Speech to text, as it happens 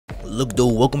Look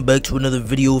though, welcome back to another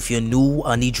video. If you're new,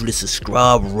 I need you to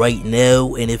subscribe right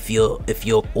now, and if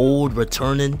you're old,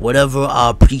 returning, whatever, I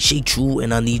appreciate you,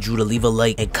 and I need you to leave a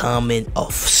like and comment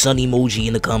a sun emoji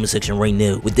in the comment section right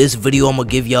now. With this video, I'm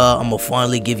gonna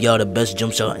finally give y'all the best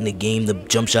jump shot in the game, the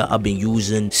jump shot I've been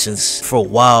using for a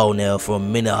while now. For a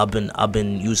minute I've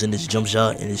been using this jump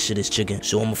shot, and this shit is chicken.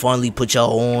 So I'm gonna finally put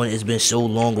y'all on. It's been so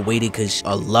long awaited because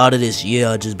a lot of this year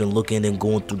I just been looking and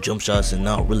going through jump shots and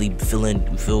not really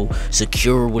feel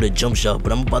secure with a jump shot.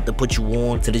 But I'm about to put you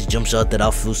on to this jump shot that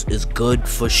I feel is good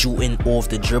for shooting off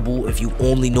the dribble. If you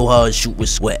only know how to shoot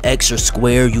with X or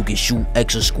square, you can shoot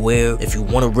X or square. If you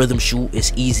want a rhythm shoot,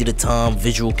 it's easy to time,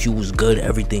 visual cue is good,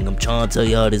 everything. I'm trying to tell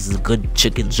y'all this is a good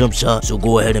chicken jump shot, so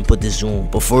go ahead and put this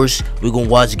on. But first, we're gonna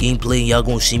watch gameplay, and y'all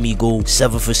gonna see me go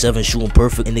 7 for 7 shooting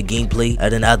perfect in the gameplay,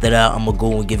 and then after that I'm gonna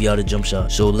go and give y'all the jump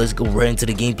shot. So let's go right into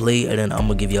the gameplay, and then I'm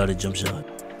gonna give y'all the jump shot.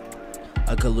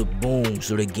 I could look boom.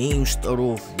 So the game start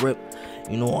off rip.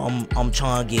 You know, I'm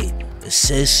trying to get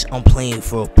assists. I'm playing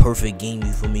for a perfect game,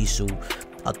 you feel me? So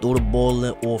I throw the ball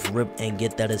in off rip and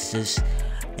get that assist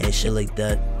and shit like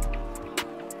that.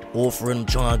 Off rip, I'm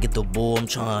trying to get the ball. I'm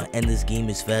trying to end this game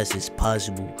as fast as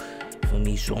possible for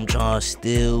me. So I'm trying to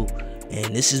steal,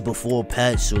 and this is before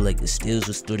patch, so like the steals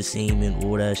were still the same and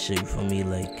all that shit for me.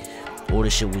 Like all the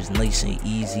shit was nice and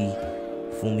easy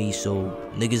for me, so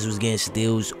niggas was getting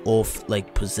steals off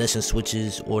like possession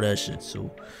switches, all that shit. So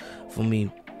for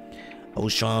me, I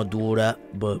was trying to do all that,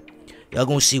 but y'all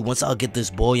gonna see once I get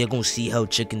this ball, y'all gonna see how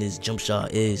chicken this jump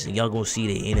shot is, and y'all gonna see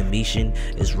the animation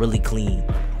is really clean.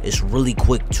 It's really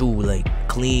quick too, like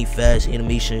clean, fast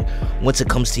animation. Once it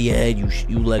comes to your head,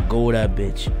 you let go of that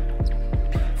bitch.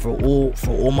 For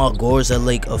all my guards that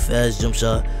like a fast jump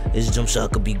shot, this jump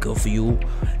shot could be good for you,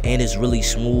 and it's really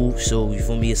smooth. So you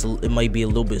feel me? It might be a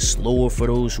little bit slower for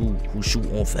those who shoot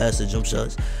on faster jump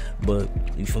shots, but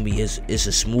you feel me? It's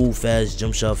a smooth, fast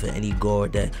jump shot for any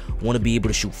guard that want to be able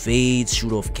to shoot fades,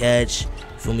 shoot off catch.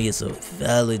 For me, it's a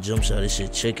valid jump shot. This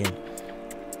shit chicken.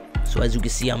 So as you can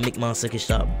see, I make my second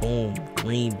shot. Boom,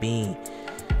 green bean.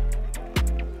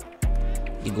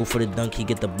 You go for the dunk, he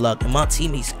get the block, and my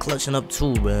teammates clutching up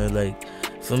too, man.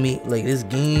 Like for me, like this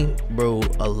game, bro,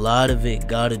 a lot of it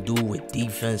gotta do with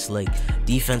defense. Like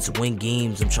defense win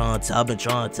games. I've been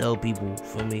trying to tell people,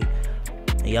 for me,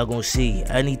 and y'all gonna see.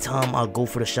 Anytime I go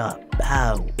for the shot,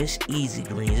 pow, it's easy,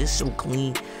 greens. It's so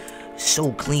clean,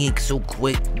 so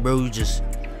quick, bro.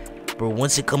 Bro,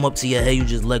 once it come up to your head, you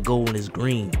just let go and it's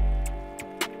green.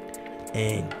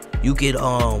 And you get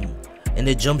in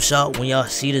the jump shot, when y'all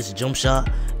see this jump shot,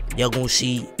 y'all gonna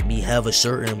see me have a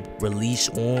certain release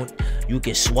on. You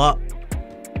can swap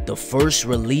the first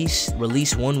release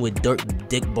one with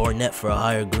Dick Barnett for a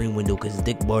higher green window, because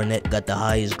Dick Barnett got the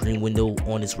highest green window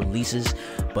on his releases.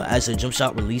 But as the jump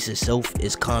shot release itself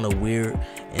is kind of weird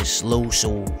and slow,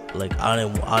 so like I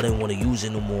didn't want to use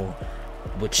it no more.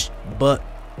 But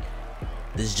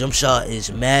this jump shot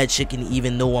is mad chicken,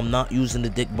 even though I'm not using the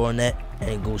Dick Barnett, and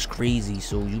it goes crazy.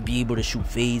 So you be able to shoot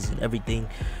fades and everything.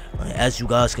 As you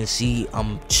guys can see,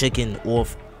 I'm chicken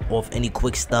off any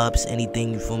quick stops,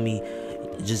 anything, you feel me?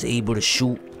 Just able to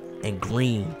shoot and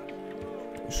green.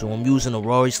 So I'm using a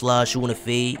Rory slide, shooting a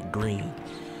fade, green.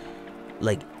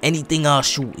 Like anything I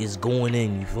shoot is going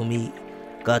in, you feel me?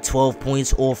 Got 12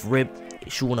 points off rip,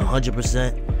 shooting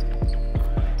 100%.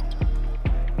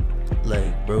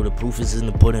 Like, bro, the proof is in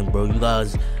the pudding, bro. You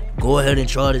guys go ahead and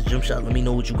try this jump shot. Let me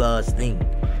know what you guys think.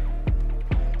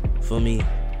 For me,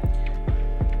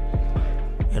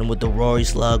 and with the Rory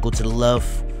slide, go to the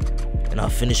left, and I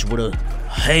finish with a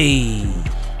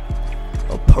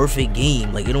perfect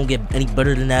game. Like it don't get any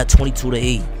better than that.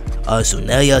 22-8. So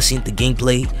now y'all seen the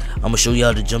gameplay. I'm gonna show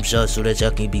y'all the jump shot so that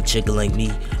y'all can be chicken like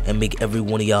me and make every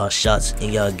one of y'all shots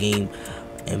in y'all game,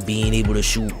 and being able to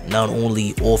shoot not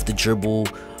only off the dribble,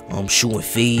 shooting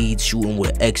fades, shooting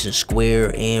with X and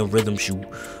square, and rhythm shoot.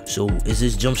 So is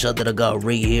this jump shot that I got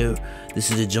right here. This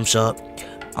is a jump shot.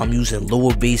 I'm using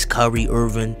lower base Kyrie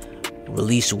Irving,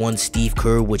 release 1 Steve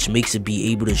Kerr, which makes it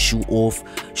be able to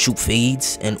shoot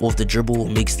fades and off the dribble.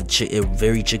 It makes it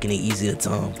very chicken and easy to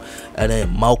time. And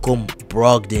then Malcolm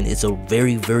Brogdon, it's a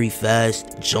very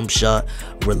fast jump shot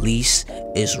release.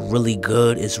 It's really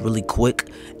good, it's really quick,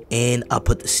 and I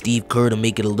put the Steve Kerr to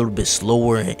make it a little bit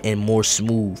slower and more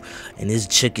smooth. And this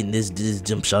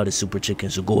jump shot is super chicken.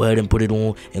 So go ahead and put it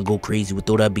on and go crazy. With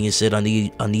all that being said, I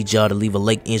need y'all to leave a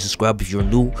like and subscribe if you're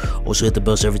new. Also hit the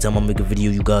bell so every time I make a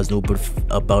video, you guys know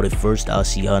about it first. I'll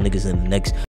see y'all niggas in the next